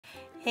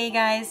Hey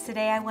guys,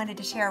 today I wanted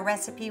to share a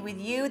recipe with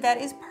you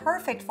that is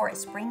perfect for a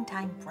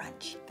springtime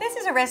brunch. This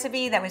is a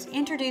recipe that was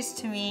introduced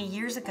to me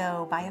years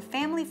ago by a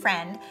family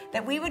friend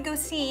that we would go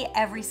see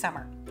every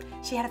summer.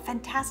 She had a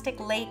fantastic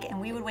lake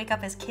and we would wake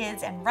up as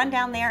kids and run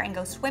down there and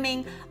go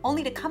swimming,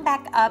 only to come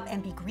back up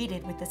and be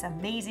greeted with this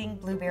amazing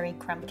blueberry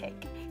crumb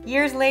cake.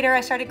 Years later,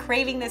 I started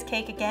craving this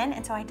cake again,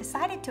 and so I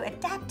decided to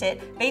adapt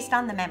it based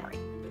on the memory.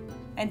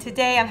 And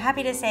today I'm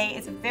happy to say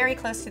it's very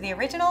close to the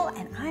original,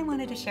 and I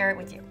wanted to share it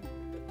with you.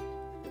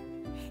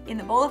 In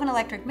the bowl of an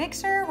electric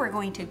mixer, we're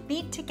going to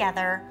beat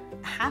together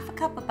a half a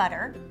cup of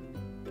butter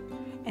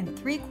and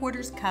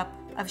 3/4 cup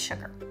of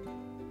sugar.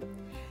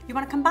 You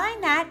want to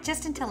combine that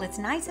just until it's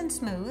nice and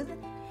smooth,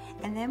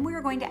 and then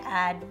we're going to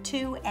add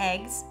 2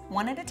 eggs,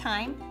 one at a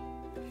time,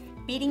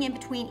 beating in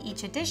between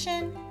each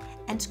addition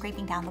and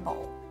scraping down the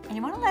bowl. And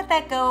you want to let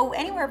that go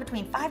anywhere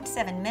between 5 to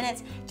 7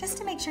 minutes just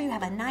to make sure you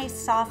have a nice,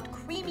 soft,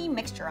 creamy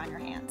mixture on your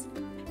hands.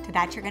 To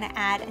that, you're going to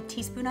add a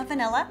teaspoon of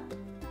vanilla,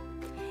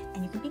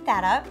 and you can beat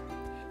that up.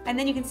 And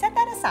then you can set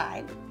that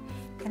aside,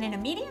 and in a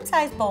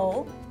medium-sized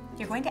bowl,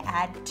 you're going to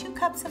add 2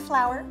 cups of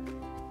flour,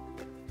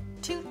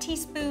 2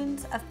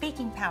 teaspoons of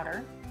baking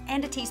powder,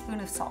 and a teaspoon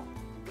of salt.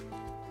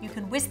 You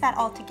can whisk that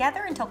all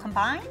together until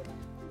combined,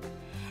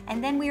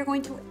 and then we are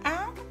going to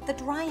add the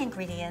dry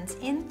ingredients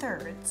in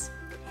thirds,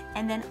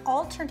 and then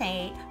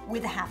alternate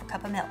with a half a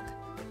cup of milk.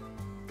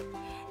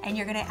 And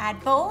you're going to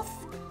add both,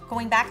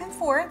 going back and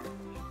forth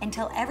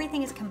until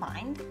everything is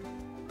combined,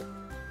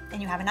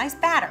 and you have a nice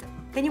batter.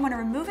 Then you want to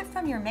remove it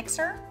from your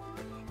mixer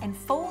and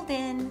fold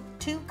in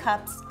 2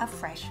 cups of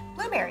fresh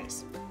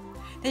blueberries.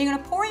 Then you're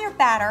going to pour your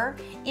batter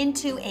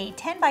into a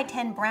 10 by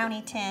 10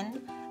 brownie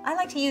tin. I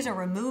like to use a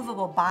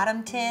removable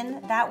bottom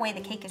tin. That way the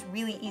cake is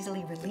really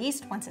easily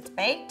released once it's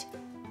baked.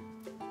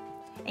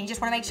 And you just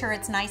want to make sure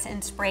it's nice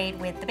and sprayed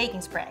with the baking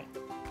spray.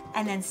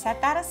 And then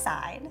set that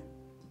aside.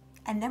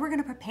 And then we're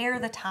going to prepare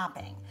the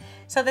topping.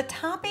 So the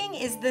topping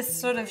is this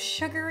sort of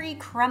sugary,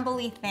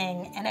 crumbly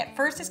thing, and at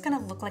first it's going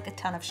to look like a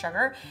ton of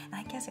sugar, and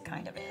I guess it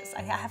kind of is.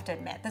 I have to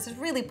admit, this is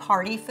really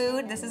party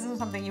food. This isn't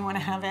something you want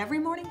to have every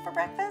morning for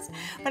breakfast,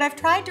 but I've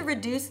tried to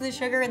reduce the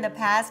sugar in the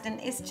past,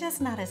 and it's just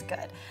not as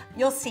good.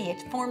 You'll see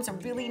it forms a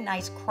really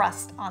nice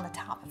crust on the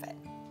top of it.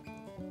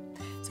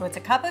 So it's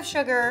a cup of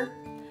sugar,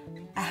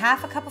 a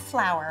half a cup of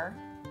flour,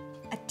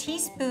 a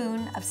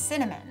teaspoon of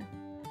cinnamon.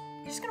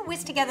 You're just going to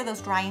whisk together those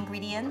dry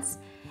ingredients,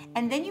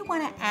 and then you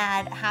want to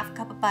add a half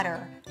cup of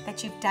butter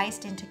that you've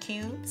diced into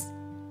cubes,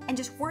 and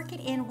just work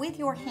it in with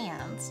your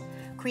hands,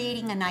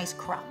 creating a nice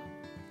crumb.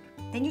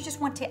 Then you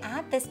just want to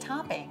add this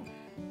topping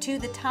to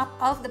the top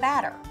of the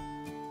batter.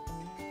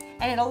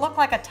 And it'll look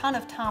like a ton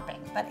of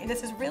topping, but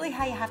this is really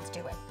how you have to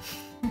do it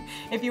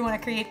if you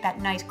want to create that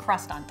nice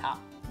crust on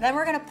top. Then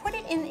we're going to put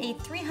it in a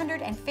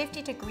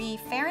 350-degree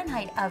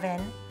Fahrenheit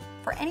oven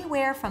for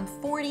anywhere from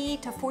 40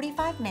 to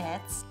 45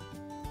 minutes.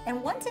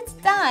 And once it's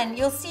done,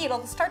 you'll see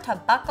it'll start to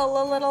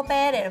buckle a little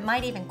bit, and it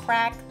might even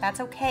crack.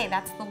 That's okay,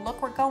 that's the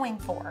look we're going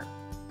for.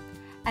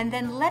 And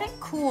then let it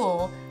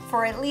cool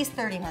for at least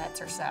 30 minutes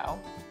or so.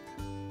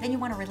 Then you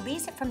want to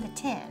release it from the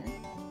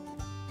tin,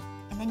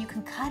 and then you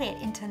can cut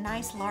it into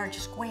nice large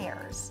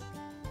squares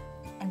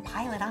and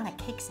pile it on a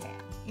cake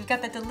stand. You've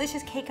got the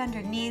delicious cake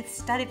underneath,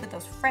 studded with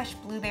those fresh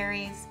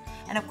blueberries,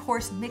 and of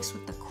course mixed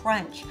with the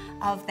crunch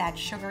of that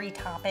sugary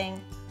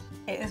topping.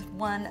 It is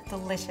one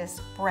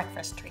delicious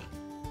breakfast treat,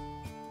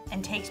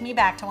 and takes me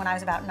back to when I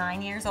was about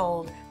 9 years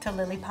old to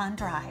Lily Pond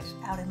Drive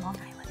out in Long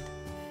Island.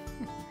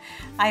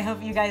 I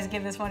hope you guys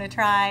give this one a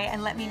try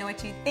and let me know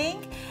what you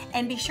think.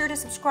 And be sure to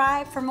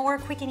subscribe for more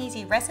quick and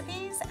easy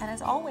recipes. And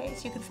as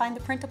always, you can find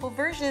the printable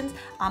versions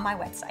on my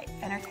website,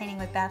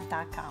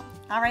 entertainingwithbeth.com.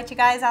 All right, you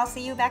guys, I'll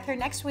see you back here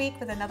next week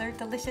with another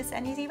delicious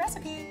and easy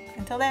recipe.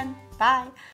 Until then, bye.